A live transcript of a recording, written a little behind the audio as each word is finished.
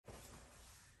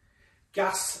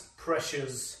gas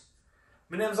pressures.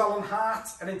 My name's Alan Hart,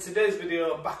 and in today's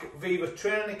video I'm back at Viva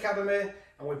Training Academy,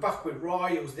 and we're back with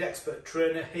Roy, who's the expert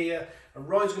trainer here, and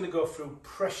Roy's going to go through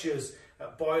pressures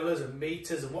at boilers and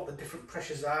meters and what the different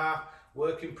pressures are,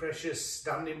 working pressures,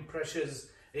 standing pressures,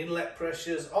 inlet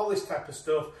pressures, all this type of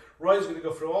stuff. Roy's going to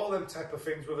go through all them type of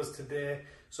things with us today,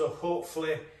 so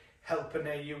hopefully helping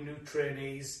you new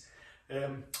trainees.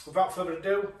 Without further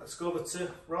ado, let's go over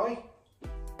to Roy.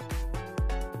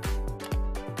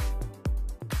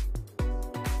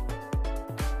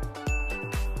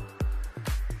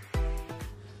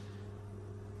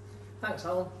 Thanks,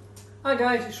 Alan. Hi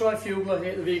guys, it's Roy Fugler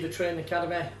here at the Viva Training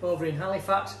Academy over in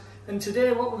Halifax, and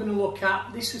today what we're going to look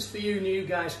at, this is for you new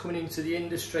guys coming into the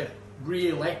industry,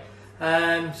 really.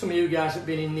 Some of you guys have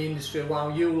been in the industry a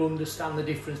while, you'll understand the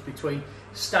difference between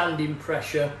standing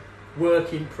pressure,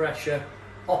 working pressure,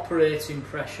 operating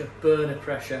pressure, burner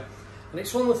pressure. And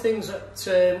it's one of the things that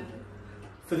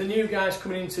for the new guys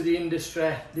coming into the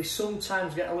industry, they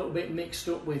sometimes get a little bit mixed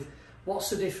up with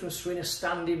what's the difference between a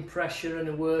standing pressure and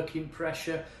a working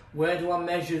pressure, where do I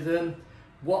measure them,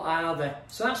 what are they?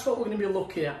 So that's what we're going to be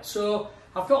looking at. So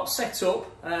I've got set up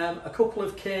a couple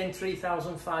of Kane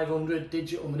 3500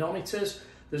 digital manometers.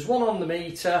 There's one on the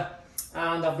meter,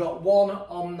 and I've got one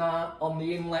on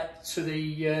the inlet to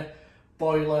the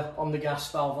boiler on the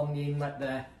gas valve on the inlet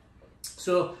there.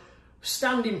 So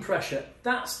standing pressure,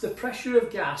 that's the pressure of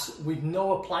gas with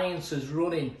no appliances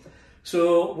running.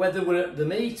 So whether we're at the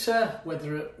meter,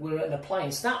 whether we're at an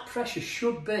appliance, that pressure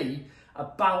should be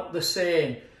about the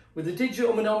same. With the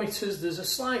digital manometers, there's a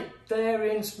slight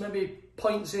variance, maybe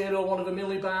 0.01 of a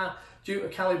millibar due to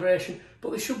calibration,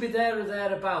 but they should be there or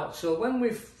thereabouts. So when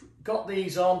we've got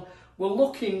these on, we're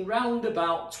looking round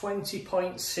about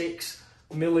 20.6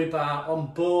 millibar on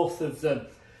both of them.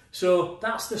 So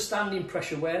that's the standing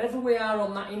pressure. Wherever we are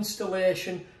on that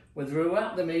installation, whether we're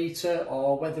at the meter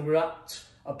or whether we're at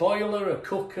a boiler, a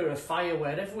cooker, a fire,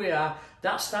 wherever we are,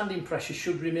 that standing pressure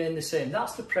should remain the same.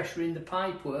 That's the pressure in the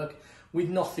pipework with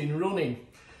nothing running.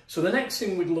 So the next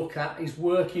thing we'd look at is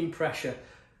working pressure.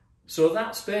 So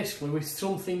that's basically with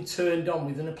something turned on,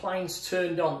 with an appliance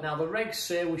turned on. Now the regs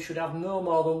say we should have no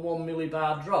more than 1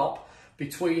 millibar drop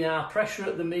between our pressure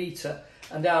at the meter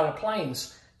and our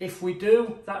appliance. If we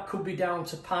do, that could be down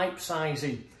to pipe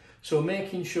sizing. So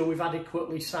making sure we've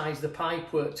adequately sized the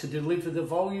pipework to deliver the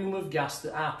volume of gas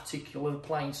that our particular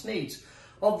appliance needs.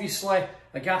 Obviously,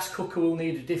 a gas cooker will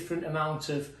need a different amount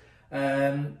of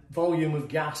volume of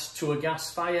gas to a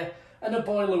gas fire, and a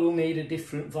boiler will need a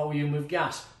different volume of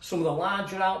gas. Some of the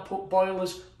larger output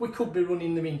boilers, we could be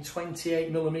running them in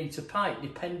 28mm pipe,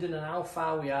 depending on how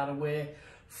far we are away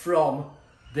from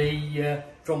the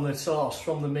source,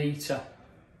 from the meter.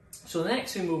 So the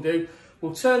next thing we'll do,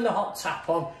 we'll turn the hot tap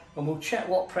on and we'll check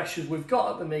what pressures we've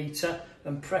got at the meter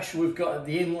and pressure we've got at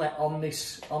the inlet on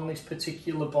this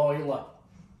particular boiler.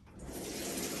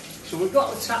 So we've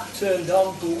got the tap turned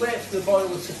on, we'll wait for the boiler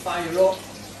to fire up.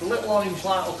 The little orange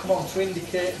light will come on to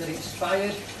indicate that it's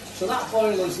fired. So that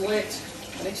boiler's lit,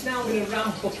 and it's now going to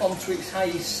ramp up onto its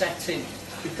highest setting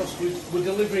because we're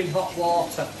delivering hot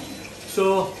water.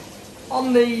 So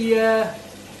on the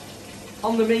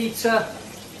meter,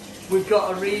 we've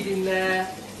got a reading there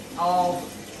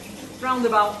of round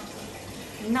about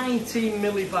 19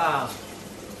 millibars.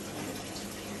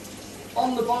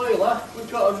 On the boiler,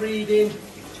 we've got a reading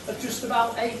of just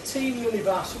about 18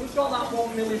 millibars. So we've got that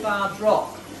 1 millibar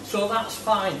drop. So that's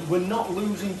fine. We're not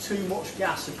losing too much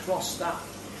gas across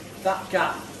that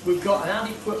gap. We've got an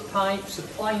adequate pipe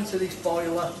supplying to this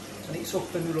boiler, and it's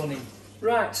up and running.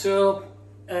 Right, so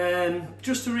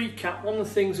just to recap, one of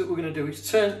the things that we're going to do is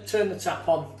turn the tap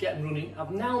on, get them running. I've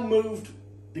now moved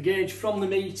the gauge from the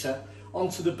meter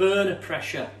onto the burner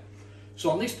pressure.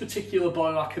 So on this particular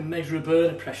boiler I can measure a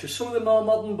burner pressure. Some of the more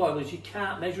modern boilers you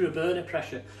can't measure a burner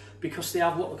pressure because they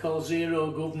have what we call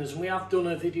zero governors, and we have done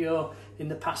a video in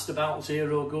the past about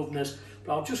zero governors,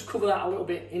 but I'll just cover that a little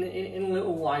bit in a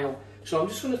little while. So I'm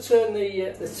just going to turn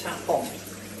the tap on.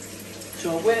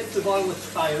 So I'll wait for the boiler to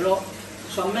fire up.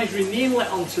 So I'm measuring the inlet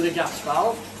onto the gas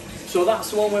valve. So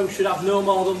that's the one where we should have no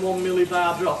more than 1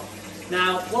 millibar drop.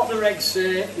 Now, what the regs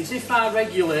say is if our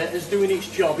regulator is doing its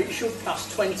job, it should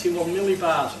pass 21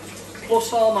 millibars,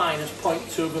 plus or minus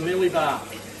 0.2 of a millibar.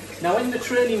 Now, in the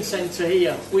training centre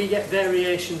here, we get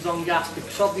variations on gas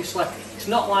because obviously it's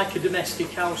not like a domestic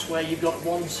house where you've got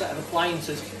one set of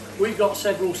appliances. We've got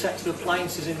several sets of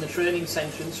appliances in the training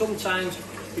centre, and sometimes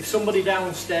if somebody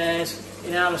downstairs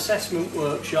in our assessment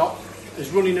workshop is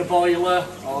running a boiler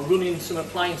or running some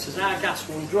appliances, our gas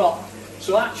will drop.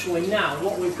 So actually now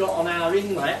what we've got on our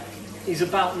inlet is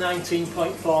about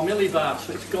 19.4 millibars,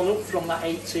 so it's gone up from that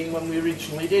 18 when we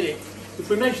originally did it. If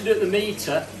we measured at the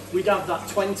meter, we'd have that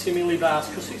 20 millibars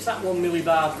because it's that 1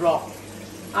 millibar drop.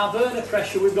 Our burner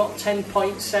pressure, we've got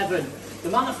 10.7. The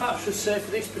manufacturers say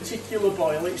for this particular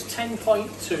boiler it's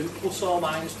 10.2 plus or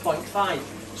minus 0.5.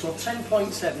 So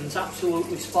 10.7 is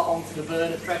absolutely spot on for the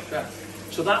burner pressure.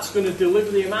 So that's going to deliver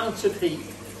the amount of heat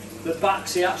that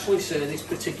Baxi actually say this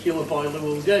particular boiler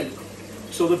will do.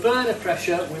 So the burner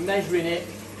pressure, we're measuring it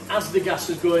as the gas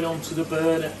is going onto the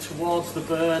burner, towards the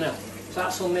burner. So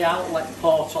that's on the outlet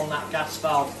port on that gas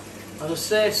valve. As I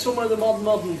say, some of the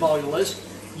modern boilers,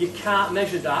 you can't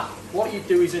measure that. What you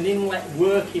do is an inlet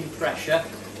working pressure,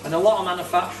 and a lot of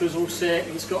manufacturers will say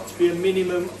it's got to be a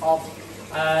minimum of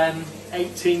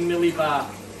 18 millibar,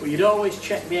 but you'd always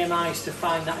check the MIs to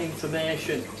find that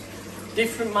information.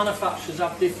 Different manufacturers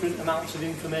have different amounts of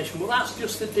information, but that's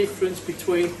just the difference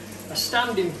between a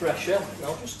standing pressure, and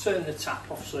I'll just turn the tap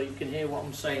off so you can hear what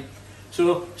I'm saying.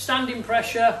 So standing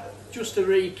pressure, just to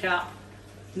recap,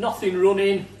 nothing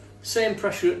running, same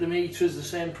pressure at the meter as the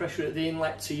same pressure at the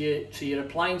inlet to your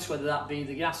appliance, whether that be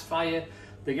the gas fire,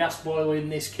 the gas boiler in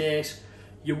this case.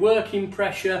 Your working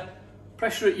pressure,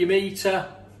 pressure at your meter,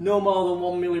 no more than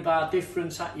 1 millibar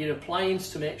difference at your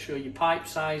appliance to make sure your pipe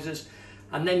sizes.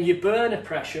 And then your burner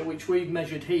pressure, which we've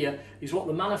measured here, is what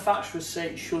the manufacturers say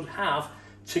it should have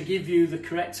to give you the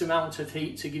correct amount of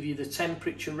heat, to give you the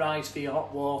temperature rise for your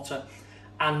hot water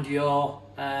and your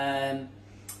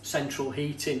central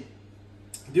heating.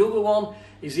 The other one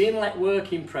is the inlet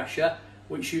working pressure,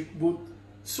 which you would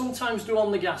sometimes do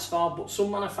on the gas valve, but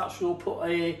some manufacturers will put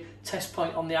a test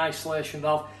point on the isolation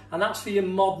valve, and that's for your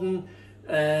modern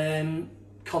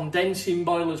condensing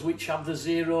boilers which have the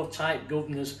zero type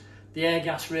governors, the air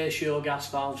gas ratio gas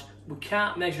valves. We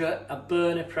can't measure a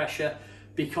burner pressure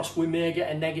because we may get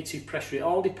a negative pressure. It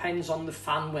all depends on the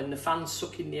fan. When the fan's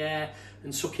sucking the air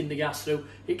and sucking the gas through,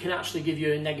 it can actually give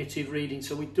you a negative reading.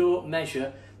 So we don't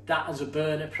measure that as a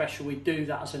burner pressure, we do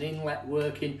that as an inlet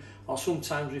working, or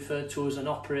sometimes referred to as an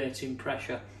operating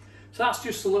pressure. So that's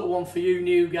just a little one for you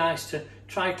new guys to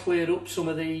try clear up some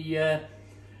of the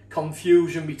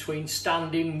confusion between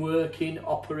standing, working,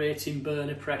 operating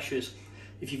burner pressures.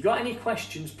 If you've got any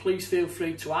questions, please feel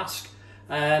free to ask.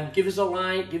 Give us a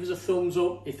like, give us a thumbs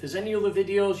up. If there's any other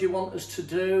videos you want us to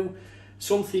do,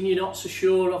 something you're not so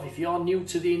sure of, if you're new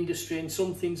to the industry and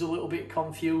something's a little bit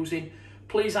confusing,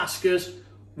 please ask us.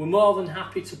 We're more than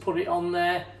happy to put it on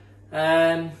there.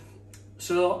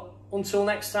 So until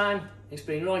next time, it's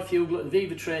been Roy Fugler at the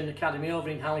Viva Training Academy over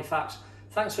in Halifax.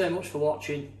 Thanks very much for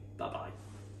watching. Bye-bye.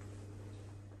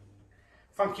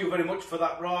 Thank you very much for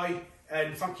that, Roy.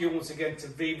 And thank you once again to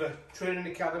Viva Training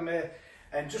Academy.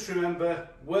 And just remember,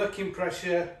 working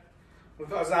pressure, we've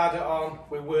got Azada on,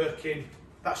 we're working,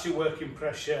 that's your working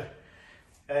pressure.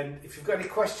 And if you've got any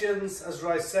questions, as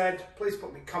Roy said, please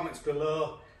put me comments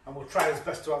below and we'll try as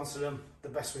best to answer them the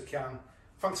best we can.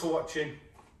 Thanks for watching.